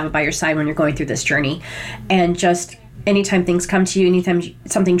notebook and have it by your side when you're going through this journey. And just anytime things come to you, anytime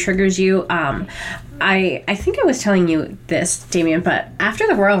something triggers you, I think I was telling you this, Damien, but after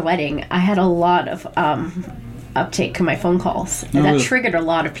the royal wedding, I had a lot of uptake in my phone calls, and that triggered a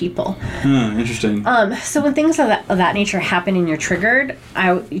lot of people. Interesting. So when things of that nature happen and you're triggered,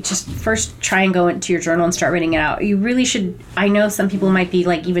 I just first try and go into your journal and start writing it out. You really should. I know some people might be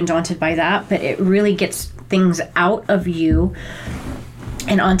even daunted by that, but it really gets things out of you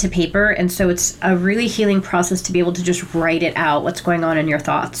and onto paper, and so it's a really healing process to be able to just write it out, what's going on in your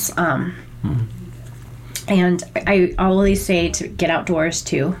thoughts. And I always say to get outdoors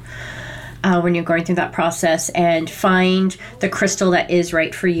too, when you're going through that process, and find the crystal that is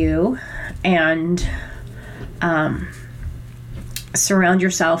right for you, and surround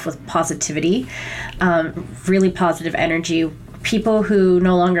yourself with positivity, really positive energy, people who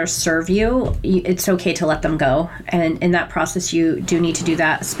no longer serve you, it's okay to let them go. And in that process, you do need to do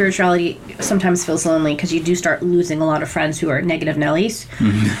that. Spirituality sometimes feels lonely because you do start losing a lot of friends who are negative Nellies.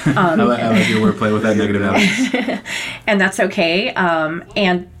 I like your wordplay with that negative Nellies. And that's okay.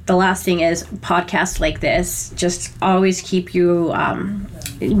 And the last thing is podcasts like this just always keep you,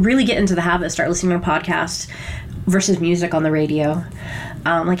 really get into the habit, start listening to podcasts versus music on the radio.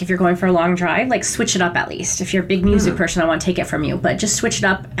 Like if you're going for a long drive, like switch it up at least. If you're a big music person, I want to take it from you, but just switch it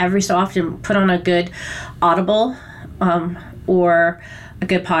up every so often. Put on a good Audible or a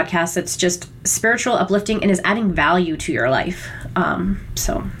good podcast that's just spiritual, uplifting, and is adding value to your life.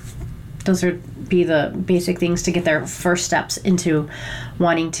 So those would be the basic things to get their first steps into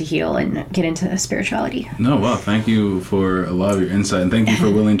wanting to heal and get into spirituality. No, well, thank you for a lot of your insight, and thank you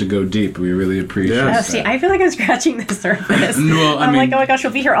for willing to go deep. We really appreciate that. See, I feel like I'm scratching the surface. Well, I'm like, oh my gosh,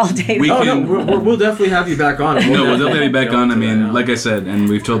 we'll be here all day. We'll definitely have you back on. We'll definitely be back on. I mean, like I said, and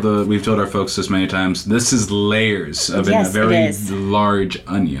we've told our folks this many times, this is layers of a very large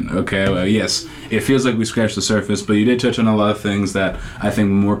onion, okay? Well, yes, it feels like we scratched the surface, but you did touch on a lot of things that I think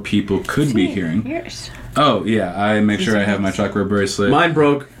more people could be hearing. Yours. Oh, yeah, I make sure I have my chakra bracelet. Mine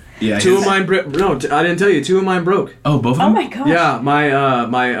broke. Yeah, two of mine no, I didn't tell you. Two of mine broke. Oh, both of them? Oh my gosh. Yeah,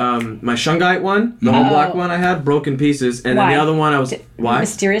 my Shungite one, the whole black one I had, broke in pieces, and then the other one I was why?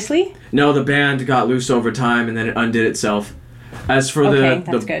 Mysteriously? No, the band got loose over time, and then it undid itself. As for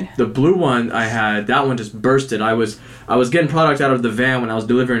the blue one I had, that one just bursted. I was getting product out of the van when I was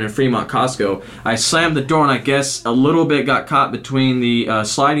delivering in Fremont Costco. I slammed the door, and I guess a little bit got caught between the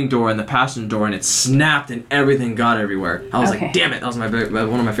sliding door and the passenger door, and it snapped, and everything got everywhere. I was like, damn it, that was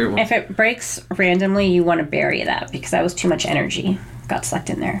one of my favorite ones. If it breaks randomly, you want to bury that because that was too much energy got sucked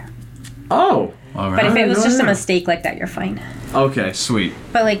in there. Oh. All right. But if it was just a mistake like that, you're fine. Okay, sweet.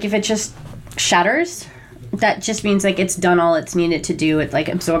 But like if it just shatters, that just means like it's done all it's needed to do. It like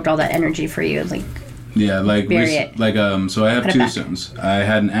absorbed all that energy for you. Like yeah, like bury it. Like so I have two stones. I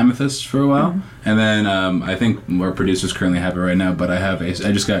had an amethyst for a while, and then I think our producers currently have it right now. But I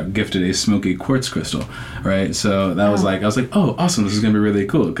just got gifted a smoky quartz crystal, right? So that was like I was like, oh, awesome! This is gonna be really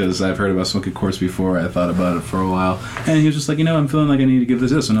cool because I've heard about smoky quartz before. I thought about it for a while, and he was just like, I'm feeling like I need to give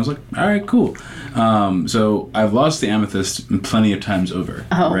this, and I was like, all right, cool. So I've lost the amethyst plenty of times over,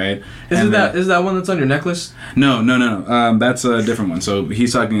 right? Is that one that's on your necklace? No. That's a different one. So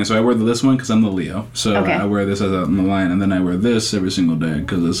he's talking. So I wear this one because I'm the Leo. So I wear this as on the line, and then I wear this every single day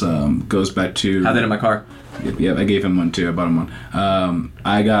because this goes back to. I have that in my car. Yeah, I gave him one too. I bought him one.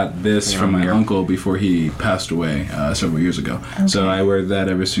 I got this from my uncle before he passed away several years ago. Okay. So I wear that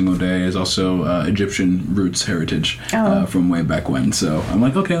every single day. It's also Egyptian roots heritage from way back when. So I'm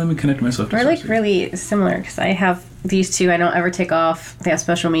like, okay, let me connect myself to We're like really similar because I have these two. I don't ever take off. They have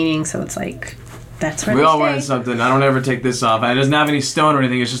special meanings, so it's like that's where we all wearing something. I don't ever take this off. It doesn't have any stone or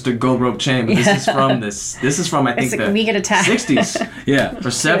anything. It's just a gold rope chain. But this is from I think we get attacked. 60s. Yeah.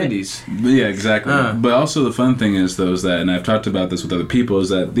 Or 70s. Yeah, exactly. But also the fun thing is though is that, and I've talked about this with other people, is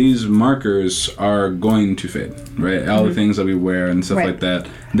that these markers are going to fade, right? All the things that we wear and stuff like that,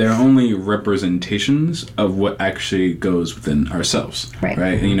 they're only representations of what actually goes within ourselves, right?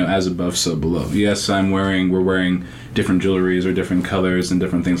 And, as above, so below. Yes, we're wearing different jewelries or different colors and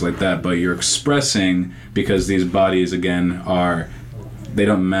different things like that, but you're expressing because these bodies, again, they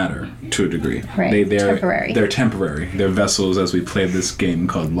don't matter to a degree. Right. They're temporary. They're temporary. They're vessels as we play this game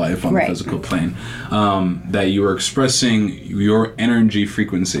called life on the physical plane. That you are expressing your energy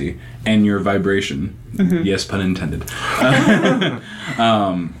frequency and your vibration. Yes, pun intended.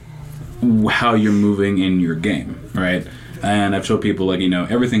 How you're moving in your game, right? And I've told people,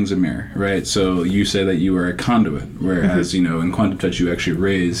 everything's a mirror, right? So you say that you are a conduit, whereas, in quantum touch, you actually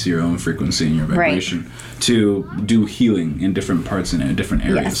raise your own frequency and your vibration to do healing in different parts and in different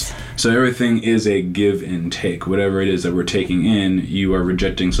areas. Yes. So everything is a give and take. Whatever it is that we're taking in, you are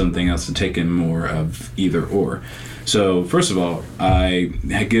rejecting something else to take in more of either or. So, first of all, I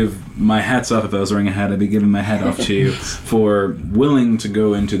give my hats off. If I was wearing a hat, I'd be giving my hat off to you for willing to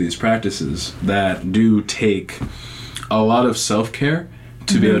go into these practices that do take a lot of self-care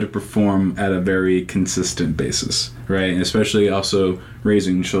to be able to perform at a very consistent basis, right? And especially also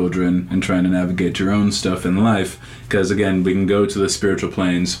raising children and trying to navigate your own stuff in life, because again, we can go to the spiritual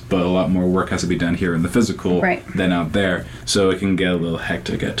planes, but a lot more work has to be done here in the physical than out there, so it can get a little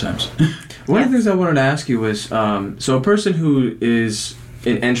hectic at times. One of the things I wanted to ask you was, so a person who is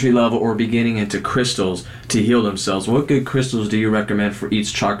in entry level or beginning into crystals to heal themselves, what good crystals do you recommend for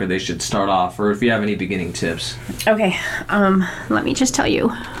each chakra they should start off, or if you have any beginning tips? Okay, let me just tell you.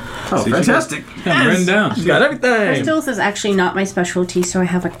 Oh, fantastic. Written down. She's got everything. Crystals is actually not my specialty, so I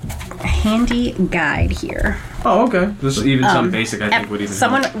have a handy guide here. Oh, okay. This is even some basic, I think, would even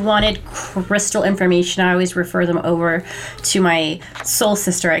Someone help. wanted crystal information. I always refer them over to my soul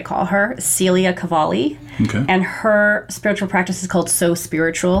sister, I call her, Celia Cavalli. Okay. And her spiritual practice is called So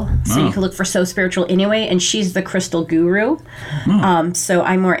Spiritual. So you can look for So Spiritual anyway, and she's the crystal guru. So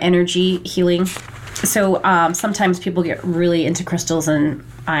I'm more energy healing. So sometimes people get really into crystals, and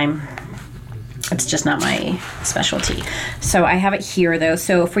it's just not my specialty. So I have it here, though.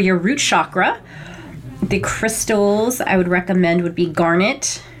 So for your root chakra, the crystals I would recommend would be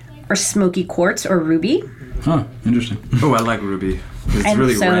garnet or smoky quartz or ruby. Huh, interesting. Oh, I like ruby. It's And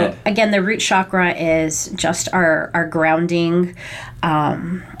really so, red. again, the root chakra is just our grounding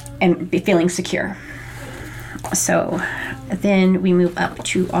and feeling secure. So then we move up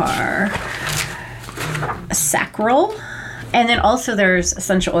to our sacral. And then also there's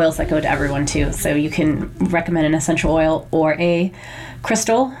essential oils that go to everyone too. So you can recommend an essential oil or a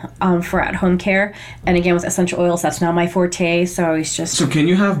crystal for at-home care. And again, with essential oils, that's not my forte. So I always just... So can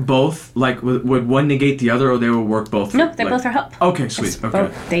you have both? Like, would one negate the other, or they will work both? No, they both are help. Okay, sweet. It's Okay.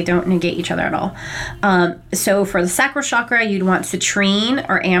 both- they don't negate each other at all. So for the sacral chakra, you'd want citrine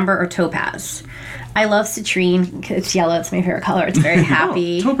or amber or topaz. I love citrine. It's yellow. It's my favorite color. It's very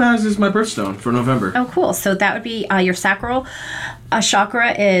happy. Oh, topaz is my birthstone for November. Oh, cool. So that would be your sacral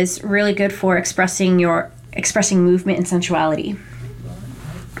chakra is really good for expressing movement and sensuality.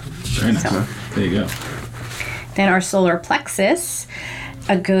 Very nice. So- There you go. Then our solar plexus,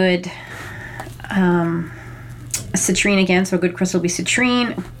 a good citrine again. So a good crystal would be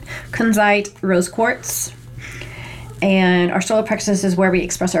citrine, kunzite, rose quartz. And our solar plexus is where we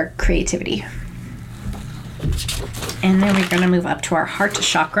express our creativity. And then we're going to move up to our heart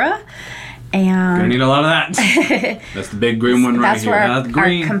chakra. Gonna And need a lot of that. That's the big green one right that's here. where That's our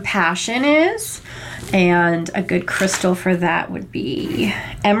green. compassion is. And a good crystal for that would be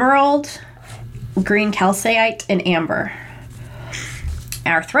emerald, green calcite, and amber.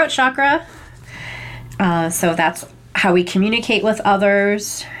 Our throat chakra, so that's how we communicate with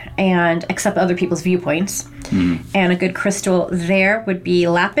others and accept other people's viewpoints. And a good crystal there would be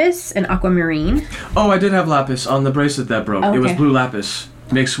lapis and aquamarine. Oh, I did have lapis on the bracelet that broke. Oh, It was okay. blue lapis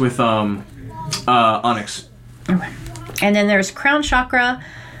mixed with onyx. And then there's crown chakra.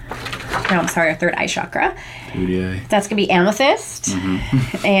 No, I'm sorry, our third eye chakra. UDA. That's going to be amethyst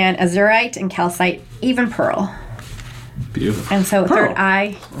and azurite and calcite, even pearl. Beautiful. And so Pearl.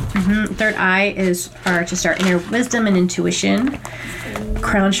 third eye is just our inner wisdom and intuition.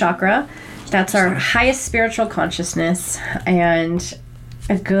 Crown chakra, that's our highest spiritual consciousness. And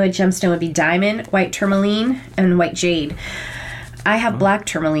a good gemstone would be diamond, white tourmaline, and white jade. I have black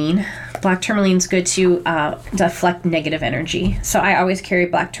tourmaline. Black tourmaline's good to deflect negative energy. So I always carry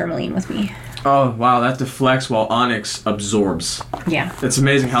black tourmaline with me. Oh, wow, that deflects while onyx absorbs. Yeah. It's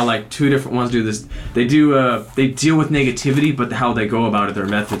amazing how like two different ones do this. They do they deal with negativity, but how they go about it, their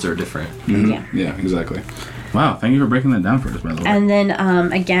methods are different. Yeah. Yeah, exactly. Wow, thank you for breaking that down for us, by the way. And then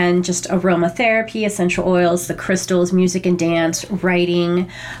again, just aromatherapy, essential oils, the crystals, music and dance, writing,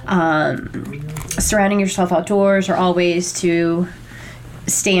 surrounding yourself outdoors are all ways to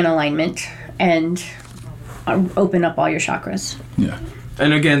stay in alignment and open up all your chakras. Yeah.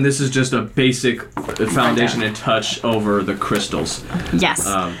 And again, this is just a basic foundation and touch over the crystals. Yes.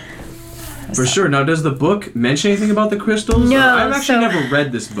 For sure. Now, does the book mention anything about the crystals? No, I've actually so- never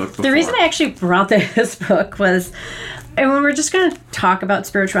read this book before. The reason I actually brought this book was, and when we're just going to talk about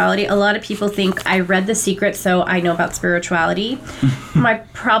spirituality, a lot of people think I read The Secret, so I know about spirituality. My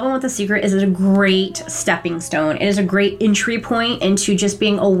problem with The Secret is it's a great stepping stone. It is a great entry point into just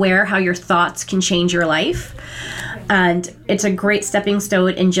being aware how your thoughts can change your life. And it's a great stepping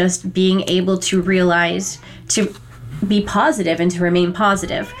stone in just being able to realize to be positive and to remain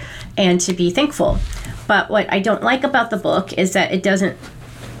positive and to be thankful. But what I don't like about the book is that it doesn't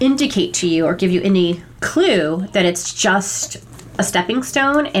indicate to you or give you any clue that it's just a stepping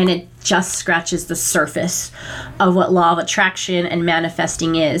stone, and it just scratches the surface of what law of attraction and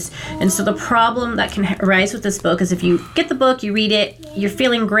manifesting is. And so the problem that can arise with this book is if you get the book, you read it, you're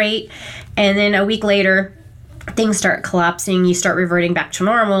feeling great, and then a week later things start collapsing, you start reverting back to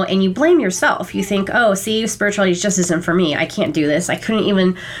normal, and you blame yourself. You think, oh, see, spirituality just isn't for me. I can't do this. I couldn't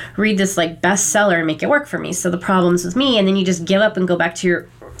even read this like bestseller and make it work for me. So the problem's with me, and then you just give up and go back to your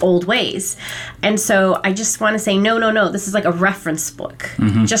old ways. And so I just want to say, no, this is like a reference book.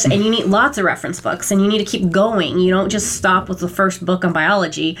 And you need lots of reference books, and you need to keep going. You don't just stop with the first book on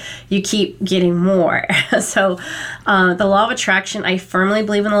biology. You keep getting more. So the law of attraction, I firmly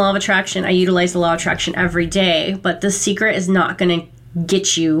believe in the law of attraction. I utilize the law of attraction every day, but The Secret is not going to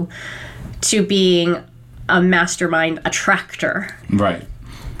get you to being a mastermind attractor. Right.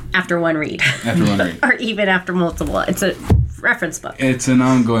 after one read. After one read. Or even after multiple. It's a reference book. It's an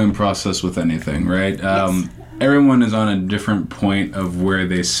ongoing process with anything, right? Yes. Everyone is on a different point of where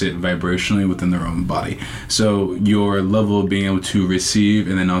they sit vibrationally within their own body. So your level of being able to receive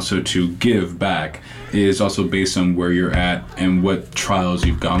and then also to give back is also based on where you're at and what trials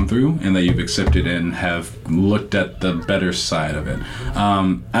you've gone through and that you've accepted and have looked at the better side of it.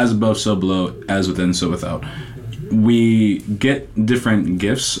 As above, so below, as within, so without. We get different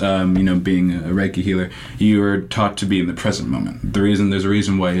gifts. Being a Reiki healer, you are taught to be in the present moment. There's a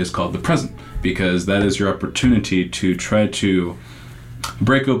reason why it is called the present, because that is your opportunity to try to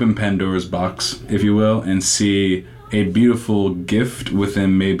break open Pandora's box, if you will, and see a beautiful gift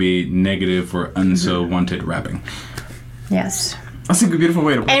within maybe negative or unso wanted wrapping. Yes. That's a beautiful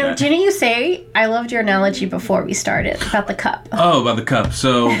way to put And that. didn't you say, I loved your analogy before we started, about the cup. Oh, about the cup.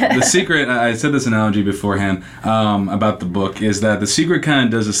 So the secret, I said this analogy beforehand about the book, is that the secret kind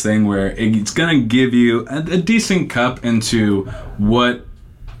of does this thing where it's going to give you a decent cup into what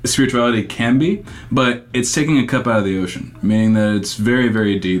spirituality can be, but it's taking a cup out of the ocean, meaning that it's very,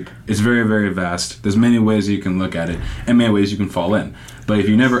 very deep. It's very, very vast. There's many ways you can look at it and many ways you can fall in. But if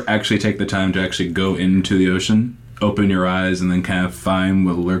you never actually take the time to actually go into the ocean, open your eyes, and then kind of find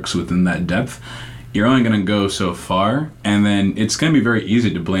what lurks within that depth, you're only going to go so far, and then it's going to be very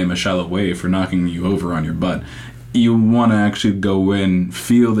easy to blame a shallow wave for knocking you over on your butt. You want to actually go in,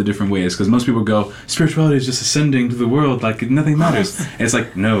 feel the different ways, because most people go, spirituality is just ascending to the world like nothing matters. And it's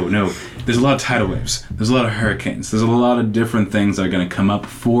like, no. There's a lot of tidal waves. There's a lot of hurricanes. There's a lot of different things that are going to come up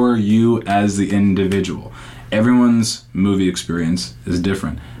for you as the individual. Everyone's movie experience is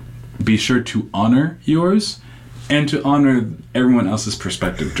different. Be sure to honor yours and to honor everyone else's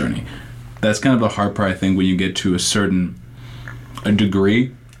perspective journey. That's kind of the hard part, I think, when you get to a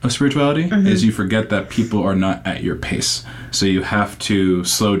degree of spirituality, is you forget that people are not at your pace. So you have to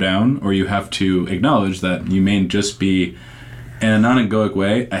slow down, or you have to acknowledge that you may just be, in a non-egoic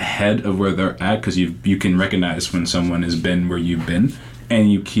way, ahead of where they're at, because you can recognize when someone has been where you've been,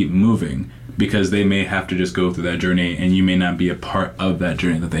 and you keep moving, because they may have to just go through that journey, and you may not be a part of that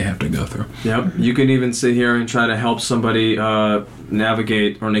journey that they have to go through. Yep. You can even sit here and try to help somebody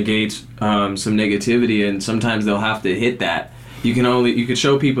navigate or negate some negativity, and sometimes they'll have to hit that. You could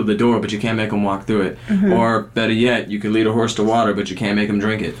show people the door, but you can't make them walk through it. Or better yet, you could lead a horse to water, but you can't make them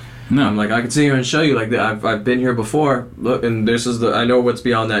drink it. No. I'm like, I can sit here and show you, like, I've been here before. Look, and I know what's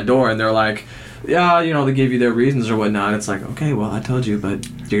beyond that door, and they're like, yeah, they give you their reasons or whatnot. It's like, okay, well, I told you, but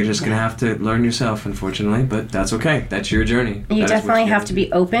you're just gonna have to learn yourself, unfortunately. But that's okay. That's your journey. You definitely have to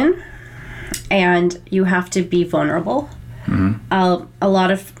be open, and you have to be vulnerable.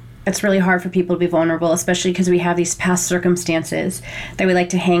 It's really hard for people to be vulnerable, especially because we have these past circumstances that we like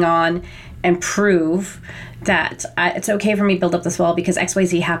to hang on and prove that it's okay for me to build up this wall because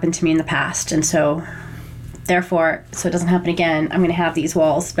XYZ happened to me in the past. And so, therefore, so it doesn't happen again, I'm going to have these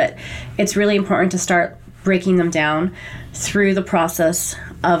walls. But it's really important to start breaking them down through the process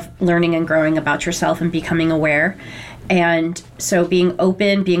of learning and growing about yourself and becoming aware. And so being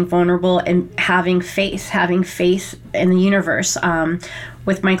open, being vulnerable, and having faith in the universe.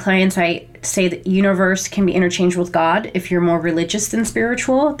 With my clients, I say that universe can be interchanged with God. If you're more religious than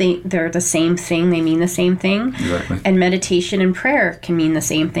spiritual, they're the same thing. They mean the same thing. Exactly. And meditation and prayer can mean the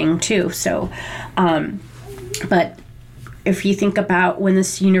same thing too. So, but if you think about when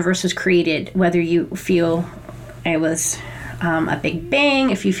this universe was created, whether you feel it was a big bang,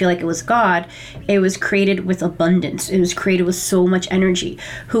 if you feel like it was God, it was created with abundance. It was created with so much energy.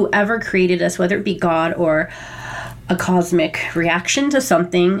 Whoever created us, whether it be God or a cosmic reaction to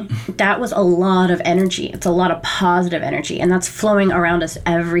something, that was a lot of energy. It's a lot of positive energy, and that's flowing around us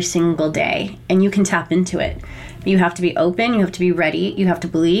every single day, and you can tap into it. You have to be open, you have to be ready, you have to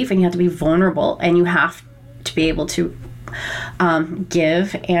believe, and you have to be vulnerable, and you have to be able to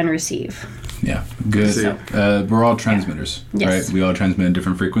give and receive. Yeah, good. We're all transmitters, Yes. right? We all transmit a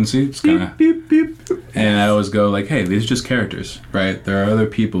different frequency. It's kind of, and I always go like, hey, these are just characters, right? There are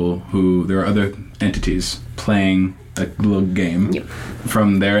other entities playing a little game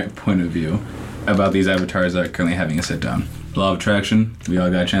from their point of view about these avatars that are currently having a sit down. Law of attraction, we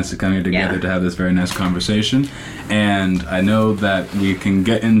all got a chance to come here together to have this very nice conversation. And I know that we can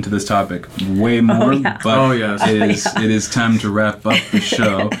get into this topic way more, but it is time to wrap up the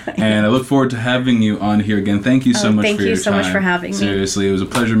show. And I look forward to having you on here again. Thank you so much for your time. Thank you so much for having me. Seriously, it was a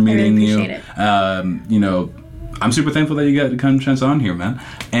pleasure meeting you. I really appreciate it. I'm super thankful that you got to come Chance on here, man.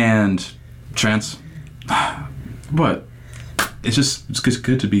 And Chance, what? It's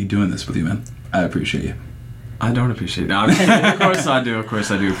good to be doing this with you, man. I appreciate you. I don't appreciate it. No, of course I do. Of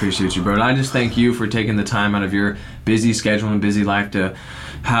course I do appreciate you, bro. And I just thank you for taking the time out of your busy schedule and busy life to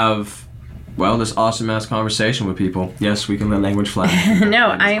have, well, this awesome-ass conversation with people. Yes, we can let language fly.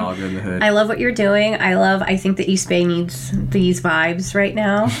 No, all good in the hood. I love what you're doing. I think the East Bay needs these vibes right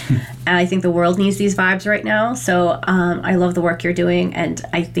now. And I think the world needs these vibes right now. So I love the work you're doing, and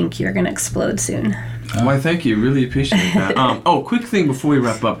I think you're going to explode soon. Why, thank you. Really appreciate that. Quick thing before we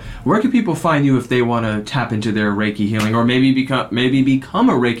wrap up. Where can people find you if they want to tap into their Reiki healing, or maybe become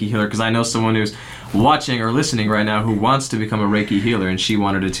a Reiki healer? Because I know someone who's watching or listening right now who wants to become a Reiki healer, and she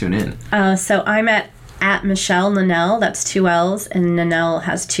wanted to tune in. So I'm at Michelle Nanel. That's 2 L's, and Nanel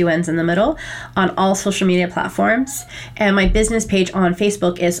has 2 N's in the middle, on all social media platforms. And my business page on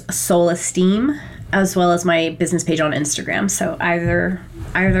Facebook is Soul Esteem, as well as my business page on Instagram. So either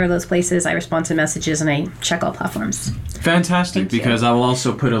of those places, I respond to messages and I check all platforms. Fantastic, because I will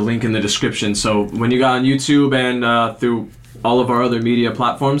also put a link in the description. So when you go on YouTube and through all of our other media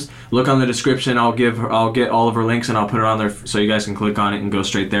platforms, look on the description. I'll get all of her links and I'll put it on there so you guys can click on it and go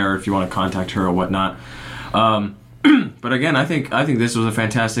straight there if you want to contact her or whatnot. But again, I think this was a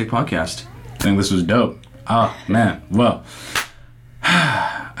fantastic podcast. I think this was dope. Oh man, well.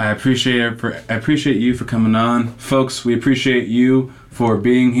 I appreciate you for coming on. Folks, we appreciate you for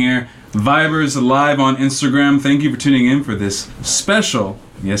being here. Vibers Live on Instagram, thank you for tuning in for this special,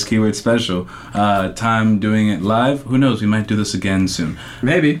 yes, keyword special, time doing it live. Who knows, we might do this again soon.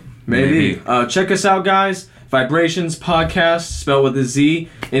 Maybe. Check us out, guys. Vibrations Podcast, spelled with a Z.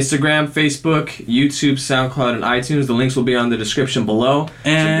 Instagram, Facebook, YouTube, SoundCloud, and iTunes. The links will be on the description below.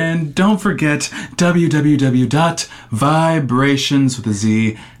 And don't forget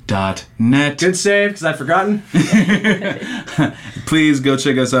www.vibrationswithaz.net. Good save, because I've forgotten. Please go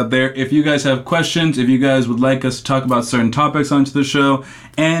check us out there. If you guys have questions, if you guys would like us to talk about certain topics onto the show,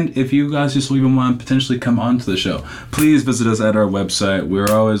 and if you guys just even want to potentially come onto the show, please visit us at our website. We're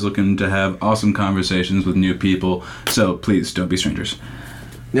always looking to have awesome conversations with new people, so please don't be strangers.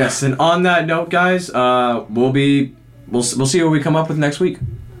 Yes, and on that note, guys, we'll see what we come up with next week.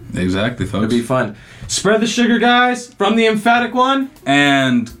 Exactly, folks. It'll be fun. Spread the sugar, guys, from the emphatic one.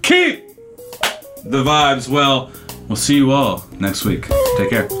 And keep the vibes well. We'll see you all next week. Take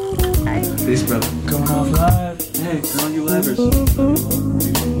care. Bye. Peace, brother. Going off live. Hey, all you livers. No,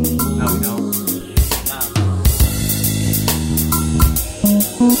 we don't.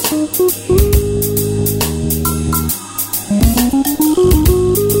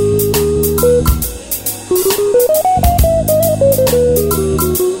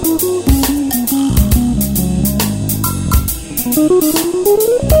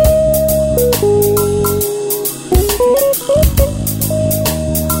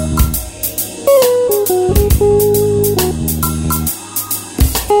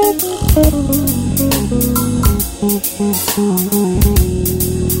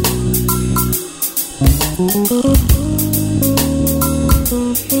 Thank you.